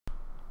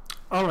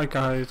Alright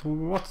guys,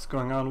 what's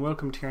going on?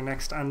 Welcome to your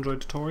next Android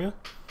tutorial.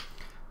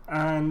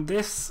 And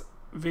this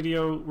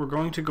video we're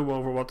going to go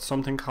over what's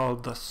something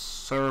called the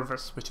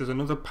service, which is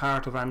another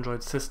part of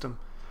Android system.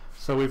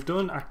 So we've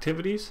done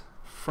activities,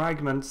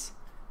 fragments,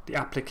 the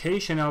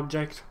application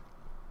object,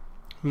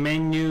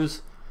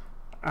 menus,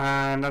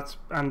 and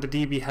the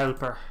DB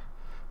helper,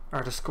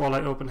 or the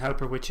SQLite Open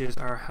helper, which is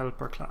our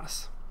helper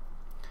class.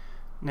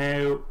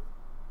 Now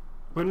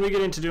when we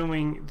get into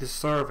doing the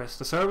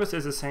service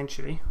is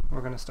essentially,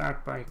 we're going to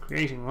start by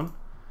creating one.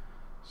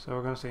 So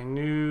we're going to say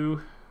new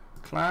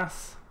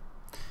class,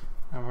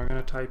 and we're going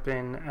to type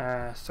in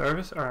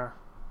service, or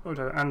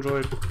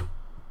Android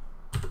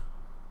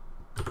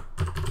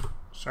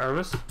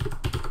service,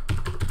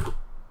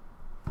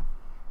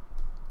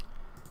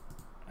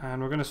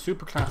 and we're going to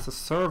superclass the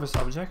service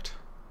object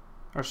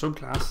or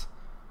subclass.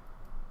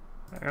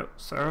 There you go,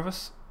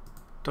 service,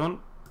 done,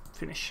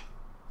 finish.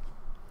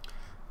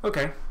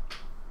 Okay.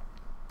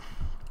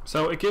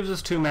 So it gives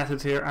us two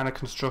methods here and a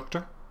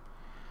constructor.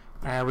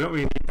 We don't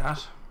really need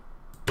that.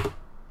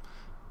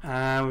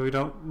 We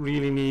don't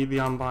really need the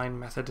onBind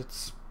method.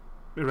 It's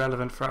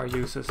irrelevant for our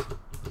uses.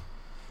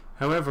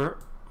 However,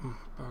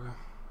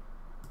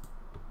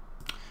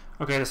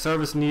 okay, the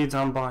service needs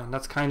onBind.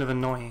 That's kind of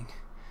annoying.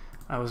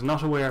 I was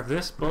not aware of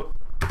this, but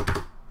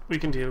we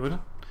can deal with it.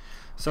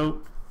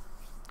 So,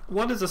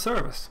 what is a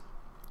service?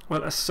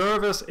 Well, a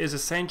service is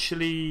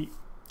essentially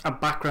a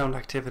background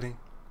activity.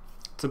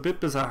 It's a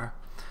bit bizarre.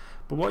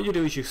 But what you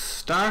do is you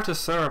start a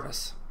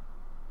service,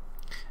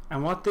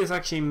 and what this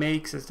actually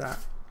makes is that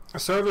a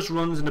service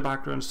runs in the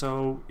background.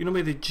 So you know,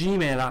 maybe the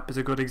Gmail app is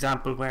a good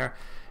example, where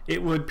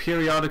it would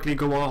periodically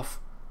go off,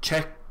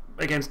 check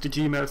against the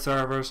Gmail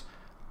servers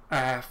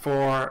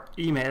for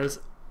emails,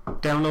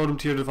 download them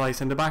to your device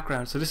in the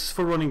background. So this is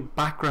for running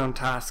background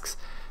tasks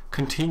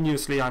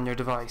continuously on your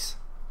device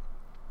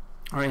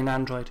or in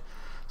Android.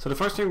 So the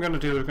first thing we're going to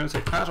do, we're going to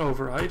say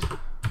 @override.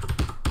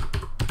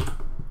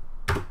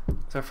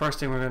 It's our first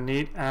thing we're going to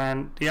need,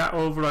 and the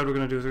 @override we're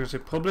going to do is we're going to say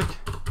public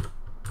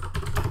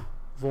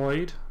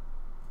void,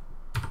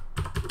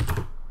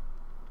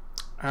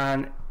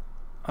 and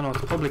oh no,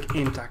 it's public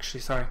int actually,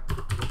 sorry,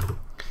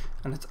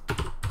 and it's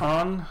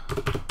on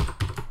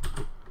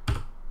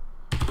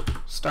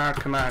start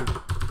command.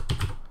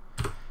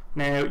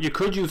 Now you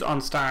could use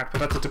on start, but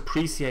that's a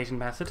depreciating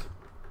method.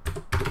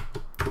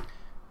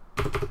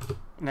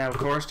 Now of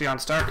course the on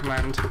start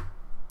command,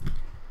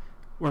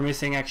 we're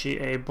missing actually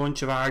a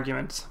bunch of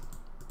arguments.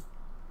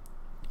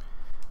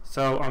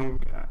 So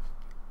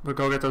we'll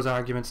go get those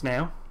arguments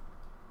now.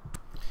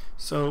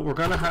 So we're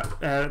going to have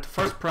the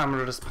first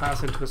parameter that's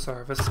passed into a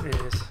service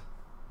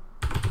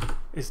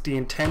is the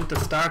intent that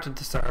started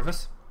the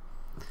service,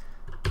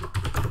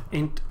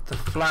 int the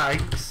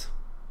flags,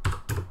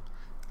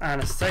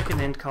 and a second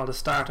int called a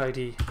start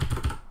ID.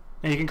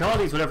 Now you can call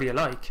these whatever you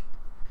like,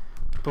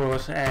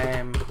 but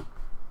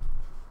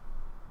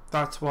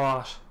that's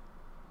what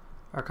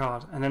are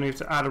called. And then we have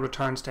to add a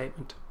return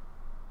statement.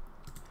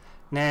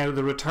 Now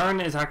the return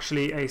is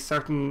actually a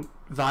certain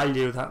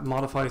value that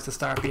modifies the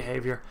start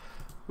behavior.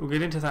 We'll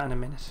get into that in a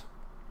minute.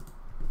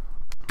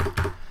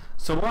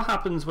 So what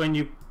happens when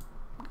you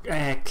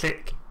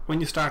when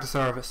you start a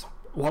service?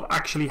 What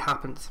actually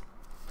happens?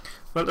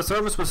 Well, the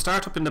service will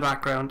start up in the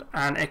background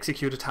and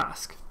execute a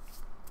task.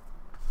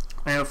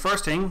 Now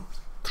first thing,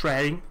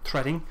 threading.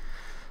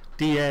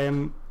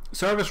 The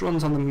service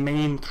runs on the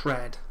main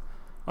thread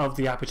of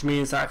the app, which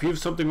means that if you have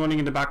something running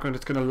in the background,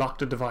 it's going to lock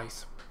the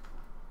device.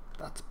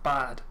 That's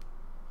bad.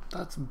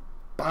 That's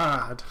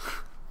bad.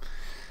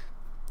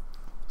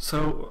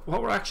 So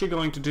what we're actually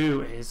going to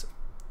do is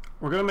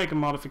we're going to make a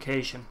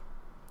modification,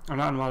 or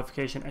not a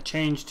modification, a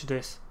change to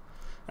this,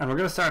 and we're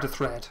going to start a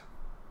thread.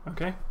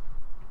 Okay,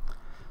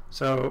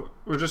 so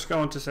we're just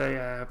going to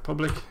say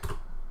public,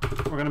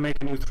 we're going to make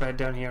a new thread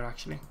down here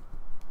actually,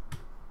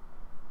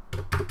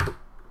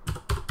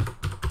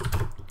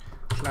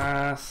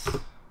 class,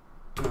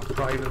 no,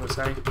 private we'll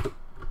say,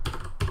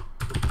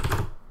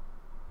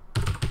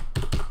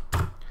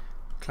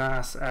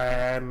 class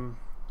I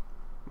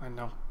don't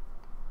know,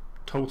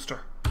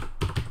 toaster.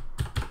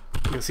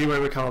 You'll see why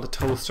we call it a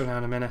toaster now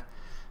in a minute.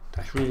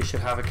 That really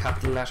should have a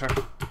capital letter.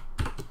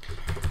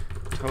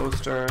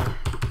 Toaster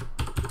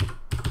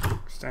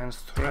extends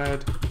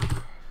thread,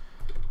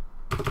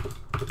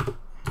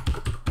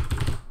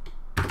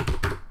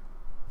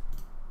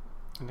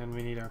 and then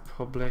we need our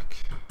public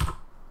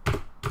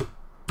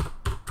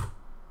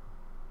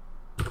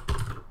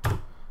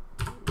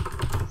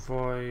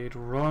void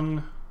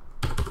run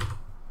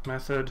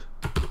method.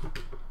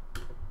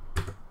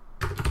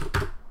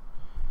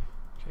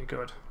 Okay,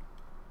 good.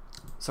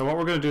 So what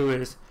we're going to do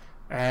is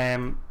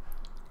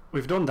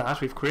we've done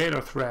that, we've created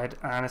our thread,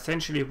 and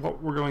essentially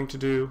what we're going to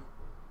do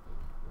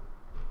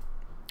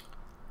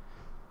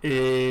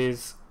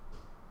is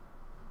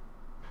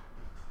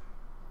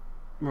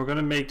we're going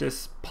to make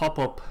this pop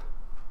up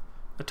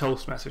a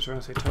toast message. We're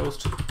going to say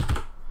toast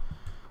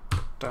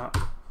dot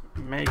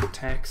make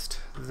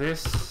text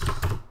this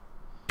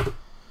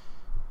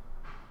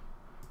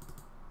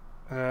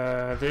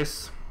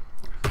this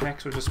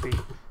Next will just be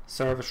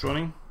service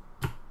running.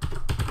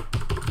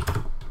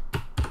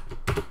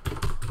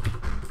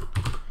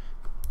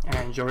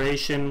 And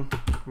duration,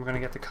 we're going to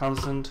get the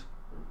constant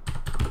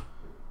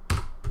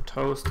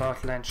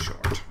toast.length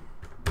short.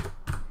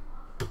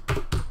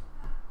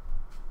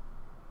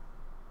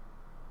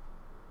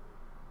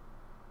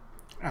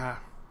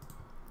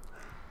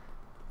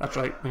 That's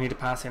right, we need to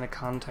pass in a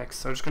context.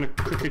 So I'm just going to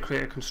quickly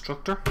create a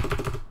constructor.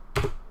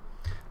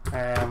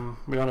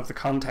 We don't have the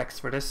context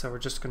for this, so we're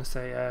just going to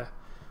say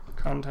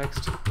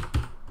context.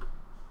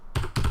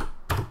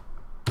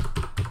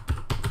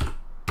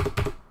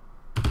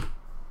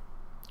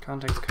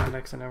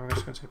 Context, and then we're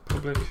just going to say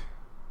public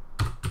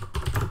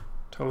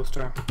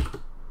toaster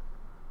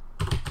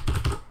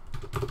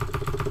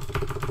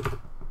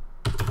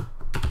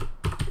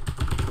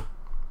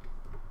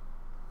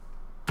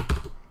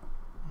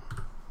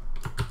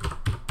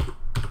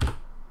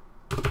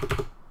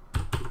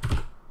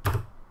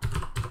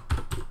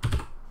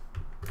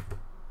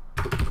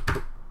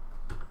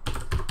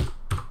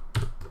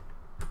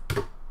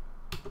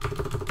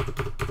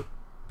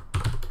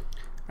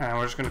and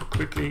we're just going to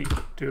quickly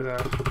do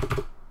that.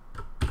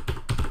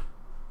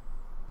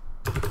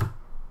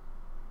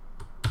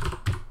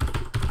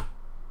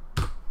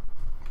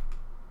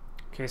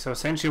 Okay, so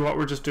essentially what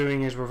we're just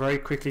doing is we're very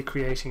quickly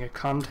creating a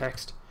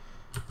context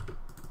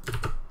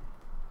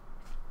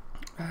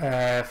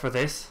for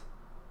this.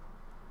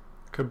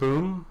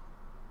 Kaboom.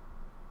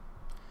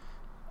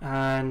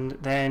 And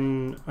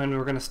then when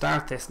we're going to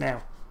start this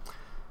now,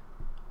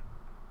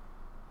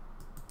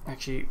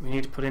 actually we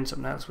need to put in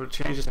something else. We'll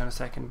change this in a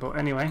second, but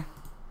anyway,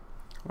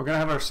 we're going to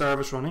have our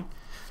service running.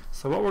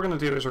 So what we're going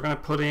to do is we're going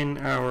to put in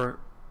our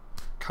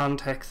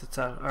context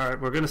itself. Alright,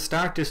 we're going to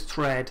start this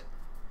thread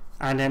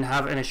and then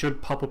and it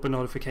should pop up a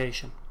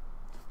notification.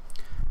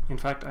 In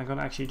fact, I'm going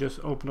to actually just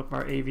open up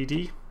our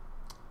AVD.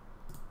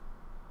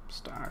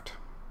 Start.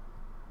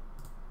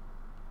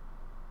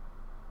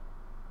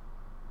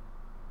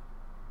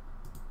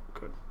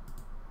 Good.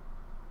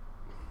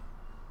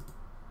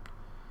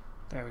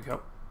 There we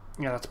go.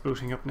 Yeah, that's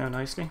booting up now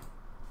nicely.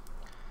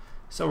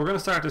 So we're going to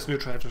start this new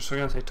thread. So we're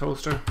going to say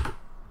toaster.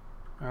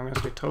 And we're going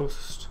to say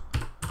toast.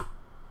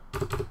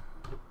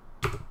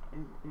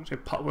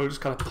 We'll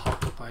just call it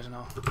pop up, I don't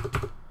know.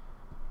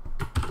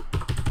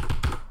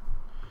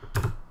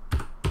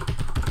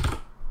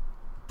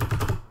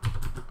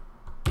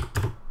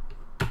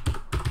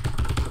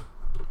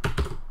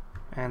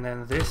 And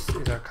then this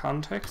is our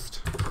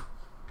context.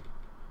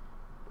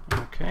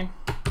 Okay.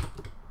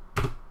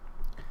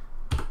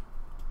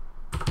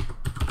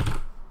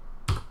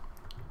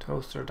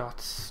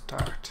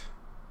 Toaster.start.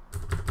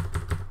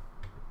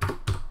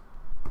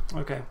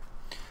 Okay,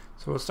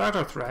 so we'll start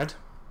our thread.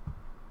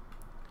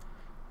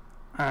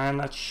 And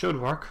that should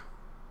work.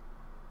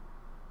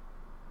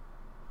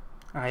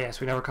 Ah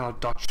yes, we never call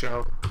it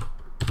 .show.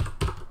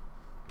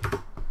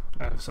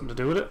 I have something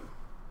to do with it.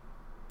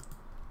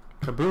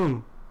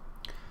 Kaboom!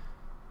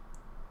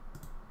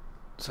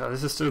 So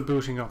this is still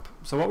booting up.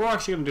 So what we're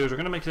actually going to do is we're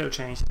going to make a little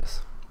change to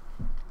this.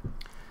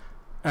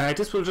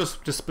 This will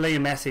just display a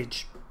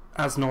message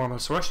as normal.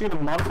 So we're actually going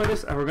to modify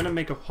this and we're going to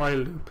make a while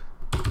loop.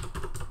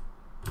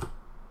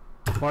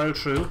 While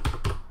true.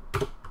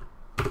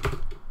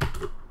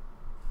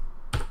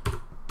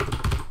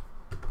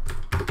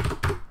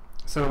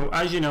 So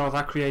as you know,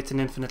 that creates an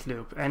infinite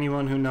loop.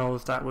 Anyone who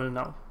knows that will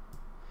know.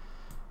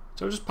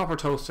 So we'll just pop our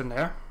toast in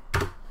there.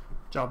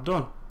 Job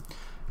done.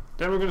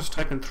 Then we're going to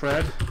type in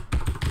thread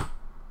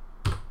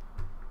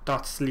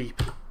dot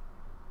sleep.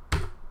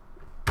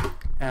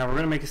 And we're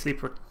going to make it sleep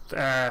for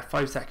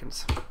 5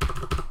 seconds.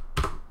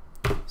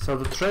 So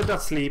the thread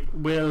dot sleep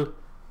will,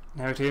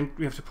 now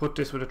we have to put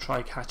this with a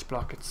try catch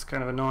block. It's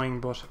kind of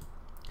annoying, but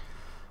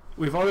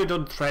we've already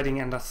done threading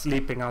and that's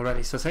sleeping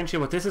already. So essentially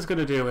what this is going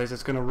to do is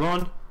it's going to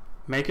run,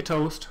 make a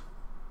toast,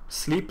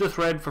 sleep the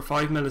thread for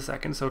 5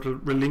 milliseconds, so it'll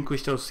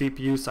relinquish those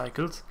CPU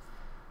cycles,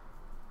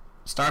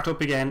 start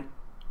up again,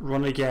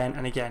 run again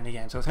and again and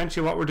again. So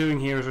essentially what we're doing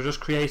here is we're just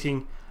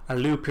creating a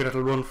loop here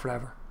that'll run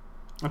forever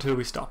until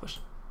we stop it.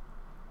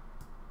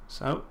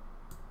 So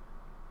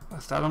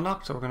that's that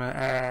unlocked. So we're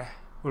gonna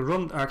we'll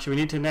run. Actually,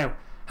 we need to now.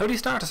 How do you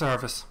start a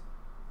service?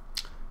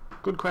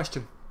 Good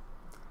question.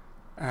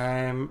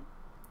 I'm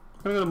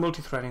gonna go to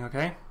multi-threading.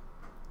 Okay.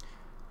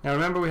 Now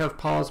remember we have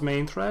pause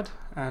main thread,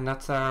 and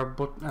that's our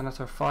button, and that's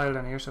our file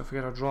down here. So if we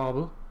get our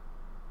drawable,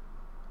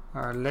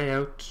 our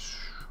layout,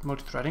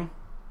 multi-threading,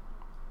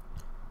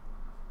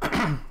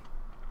 and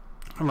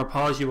our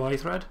pause UI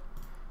thread.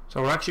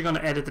 So we're actually going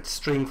to edit the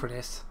string for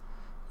this.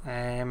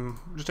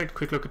 Just take a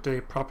quick look at the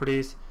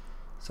properties.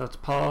 So it's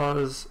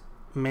pause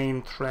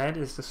main thread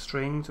is the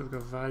string. So we've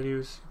got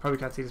values. You probably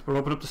can't see this, but we'll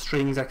open up the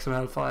strings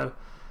XML file.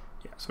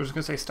 Yeah. So we're just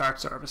going to say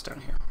start service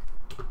down here.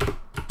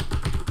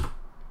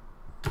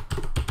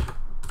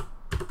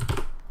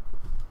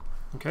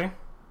 Okay.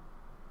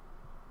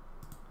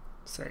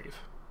 Save.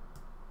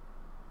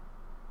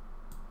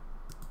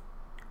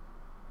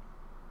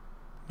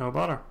 No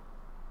bother.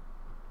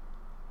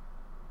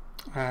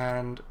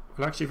 And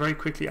we'll actually very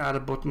quickly add a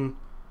button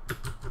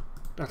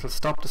that'll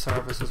stop the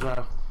service as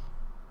well,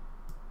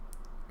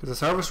 because the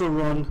service will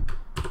run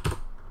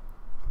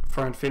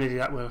for infinity.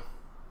 That will.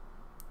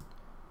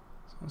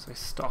 So I'll say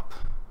stop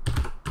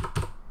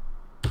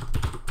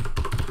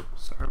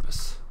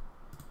service.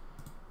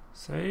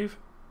 Save.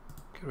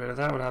 Get rid of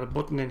that. We'll add a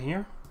button in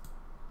here.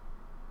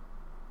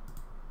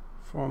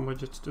 Form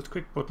widgets. Just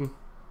quick button.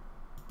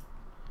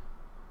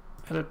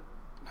 Edit.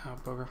 Oh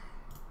bugger.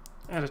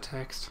 Edit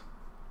text.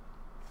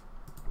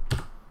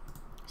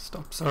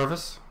 Stop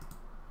service.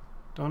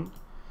 Done.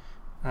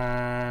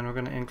 And we're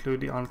going to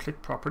include the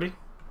on-click property.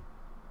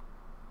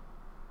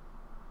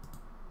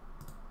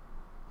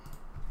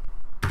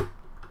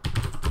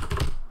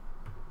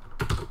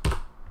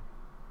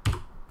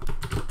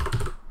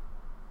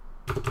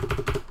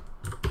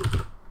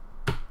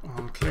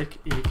 On-click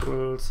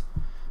equals,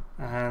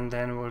 and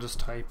then we'll just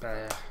type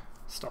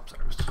stop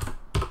service.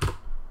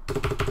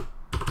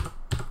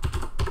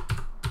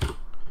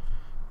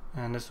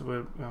 And this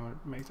will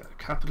make that a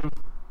capital.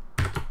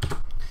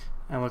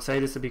 And we'll say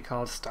this will be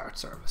called start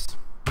service.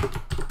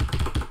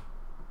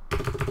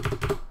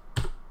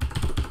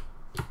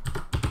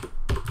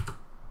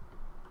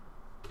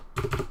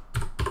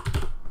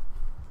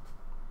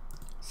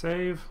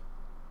 Save.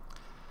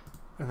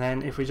 And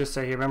then if we just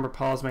say, remember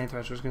pause main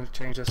thread, we're just going to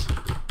change this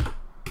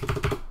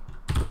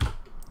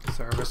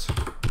service.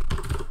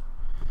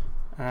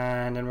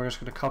 And then we're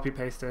just going to copy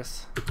paste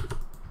this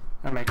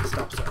and make a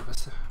stop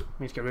service.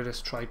 We need to get rid of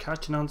this try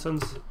catch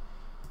nonsense.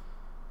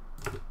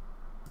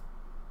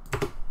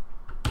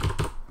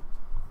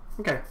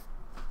 Okay,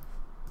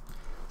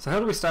 so how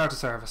do we start a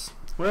service?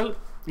 Well,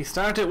 you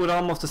start it with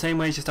almost the same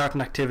way as you start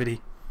an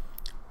activity,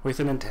 with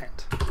an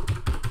intent.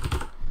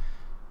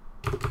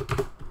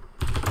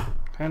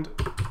 And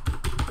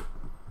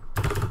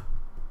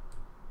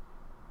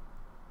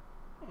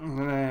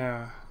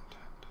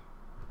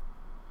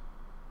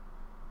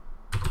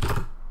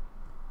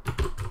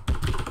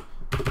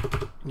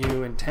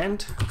new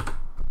intent.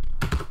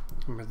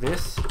 Remember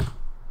this.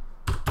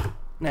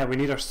 Now we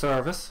need our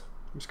service.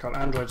 It's called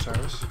Android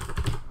service.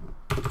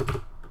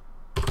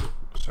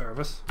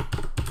 Service.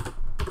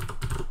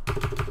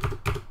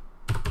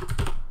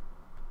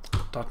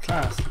 Dot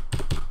class.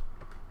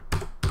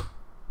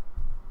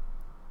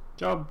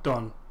 Job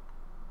done.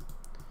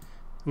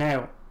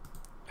 Now,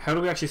 how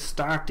do we actually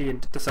start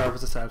the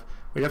service itself?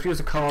 We have to use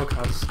a call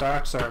called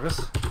start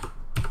service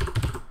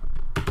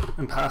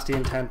and pass the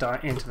intent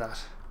into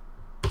that.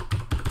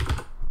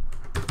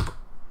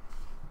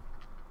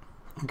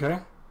 Okay.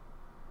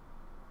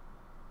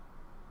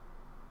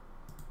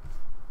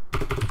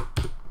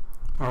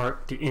 Or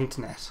the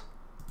internet,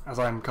 as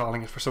I'm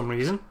calling it for some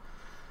reason.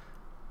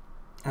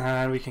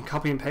 And we can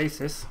copy and paste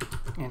this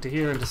into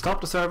here, and to stop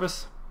the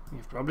service,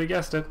 you've probably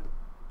guessed it,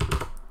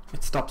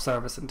 it's stop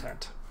service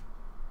intent.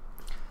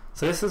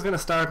 So this is going to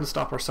start and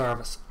stop our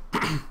service.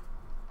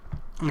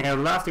 Now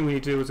the last thing we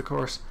need to do is, of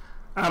course,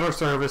 add our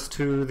service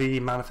to the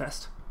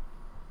manifest.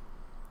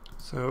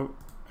 So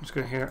I'm just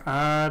going to here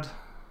add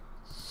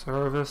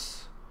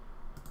service,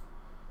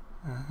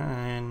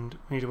 and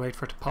we need to wait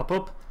for it to pop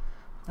up,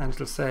 and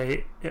it'll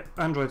say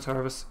Android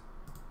service.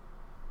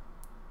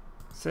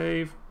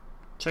 Save.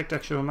 Check the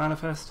actual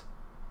manifest.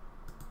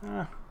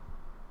 Where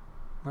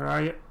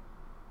are you?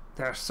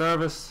 There,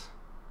 service.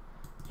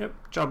 Yep,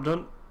 job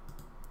done.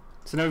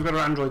 So now we've got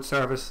our Android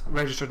service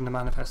registered in the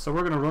manifest. So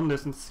we're going to run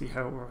this and see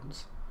how it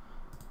runs.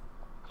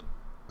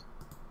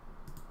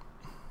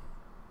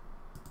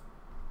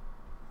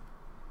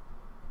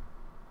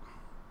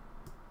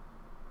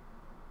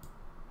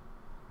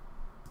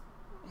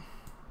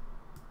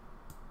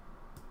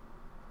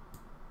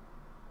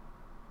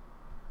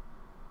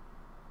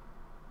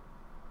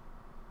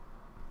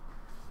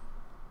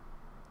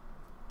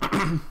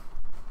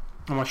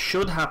 And what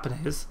should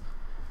happen is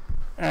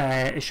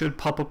it should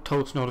pop up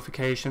toast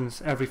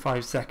notifications every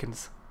 5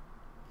 seconds.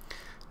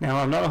 Now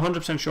I'm not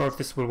 100% sure if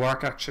this will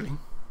work actually,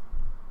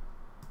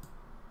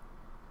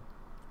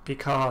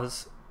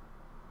 because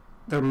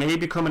there may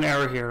become an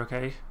error here.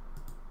 Okay,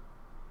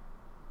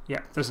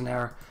 yeah, there's an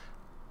error.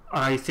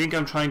 I think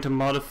I'm trying to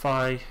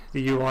modify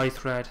the UI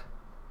thread.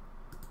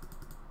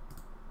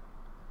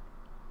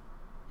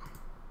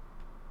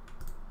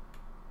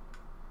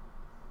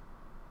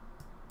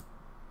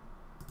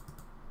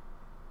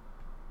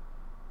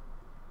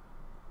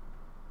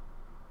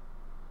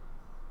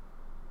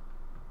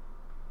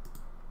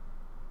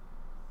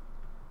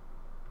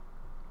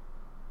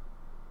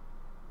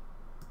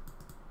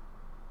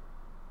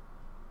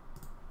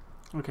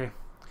 Okay,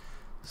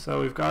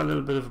 so we've got a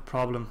little bit of a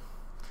problem,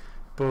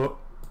 but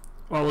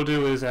what we'll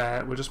do is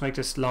we'll just make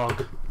this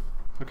log.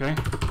 Okay,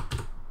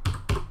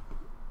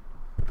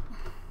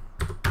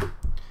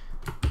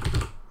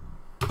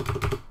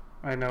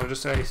 I know,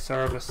 just say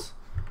service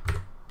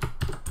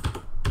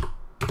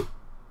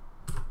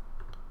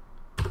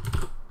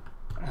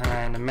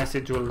and the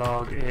message we'll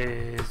log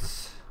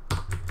is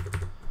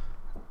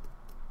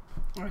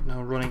right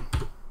now running.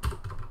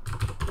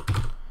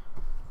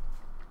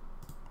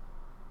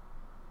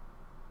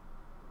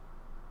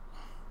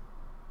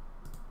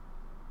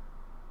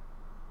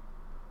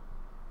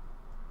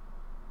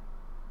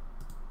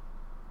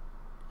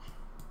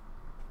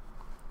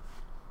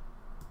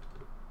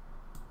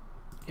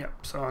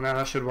 Yep, so now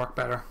that should work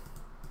better.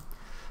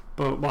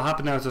 But what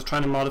happened now is I was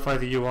trying to modify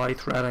the UI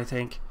thread, I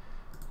think.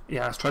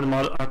 Yeah, I was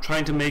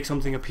trying to make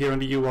something appear in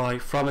the UI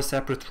from a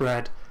separate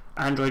thread.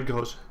 Android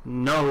goes,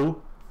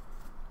 no,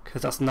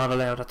 because that's not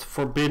allowed. That's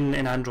forbidden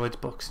in Android's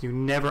books. You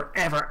never,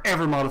 ever,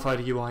 ever modify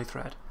the UI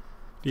thread.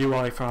 The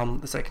UI from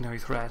the secondary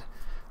thread.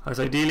 I was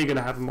ideally going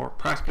to have a more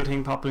practical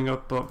thing popping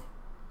up, but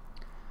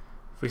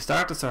if we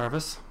start the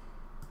service,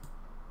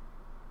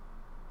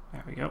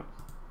 there we go.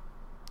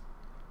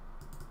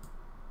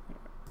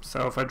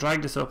 So if I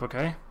drag this up,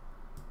 okay.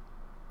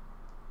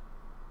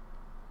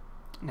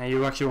 Now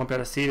you actually won't be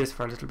able to see this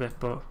for a little bit,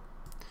 but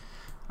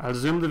I'll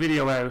zoom the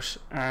video out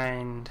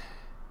and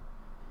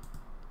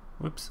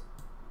whoops,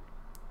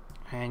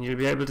 and you'll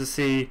be able to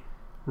see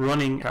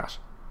running that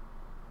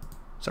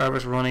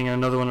service running,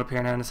 and another one will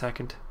appear now in a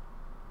second.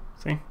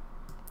 See?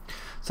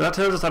 So that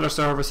tells us that our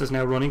service is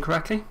now running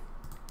correctly.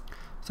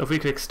 So if we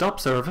click stop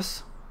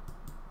service,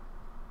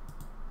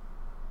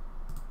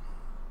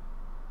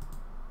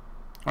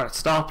 alright, it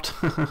stopped.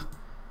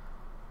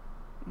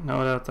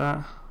 No doubt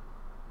that.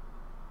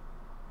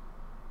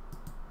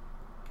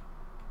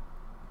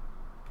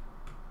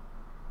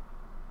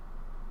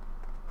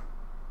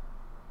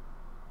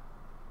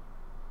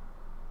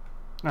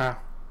 Ah.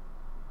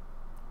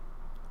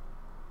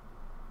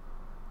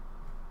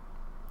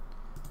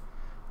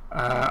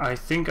 I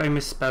think I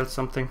misspelled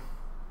something.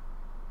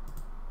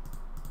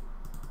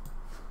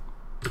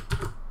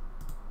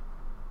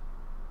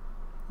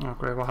 Oh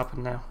great, what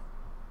happened now?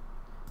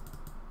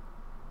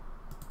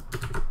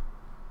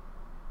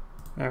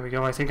 There we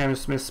go, I think I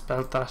just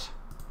misspelled that.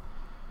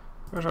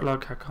 Where's our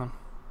logcat gone?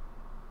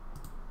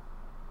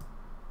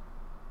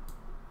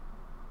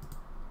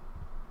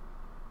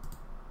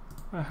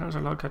 What the hell is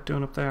our logcat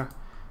doing up there?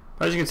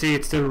 But as you can see,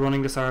 it's still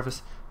running the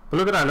service. But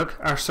look at that, look,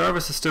 our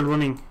service is still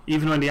running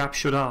even when the app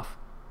shut off.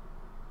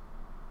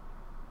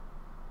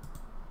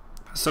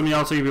 Something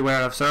else you'll be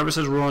aware of,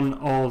 services run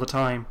all the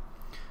time.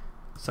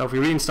 So if we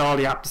reinstall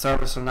the app, the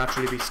service will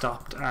naturally be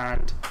stopped,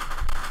 and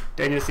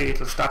then you'll see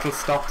that'll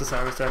stop the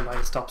service then by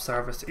a stop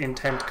service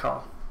intent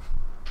call.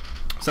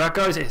 So that,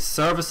 guys, is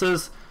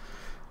services.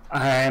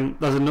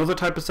 There's another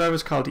type of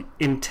service called the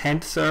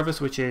intent service,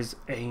 which is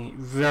a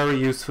very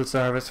useful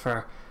service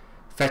for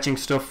fetching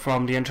stuff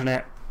from the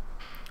internet.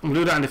 We'll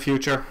do that in the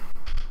future.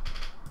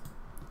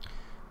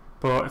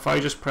 But if I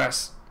just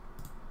press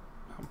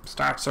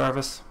start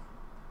service,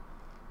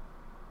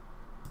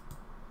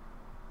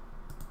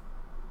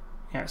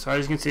 yeah, so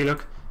as you can see,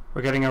 look,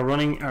 we're getting our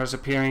running, ours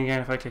appearing again.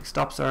 If I click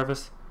stop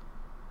service,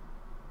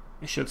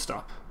 it should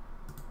stop.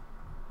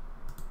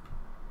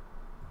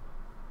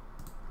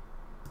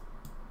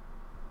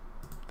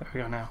 There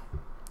we go now.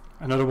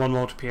 Another one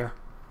won't appear.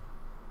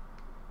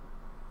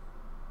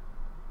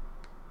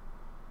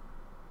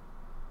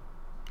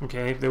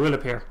 Okay, they will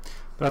appear.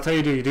 But that's how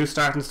you do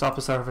start and stop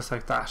a service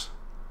like that.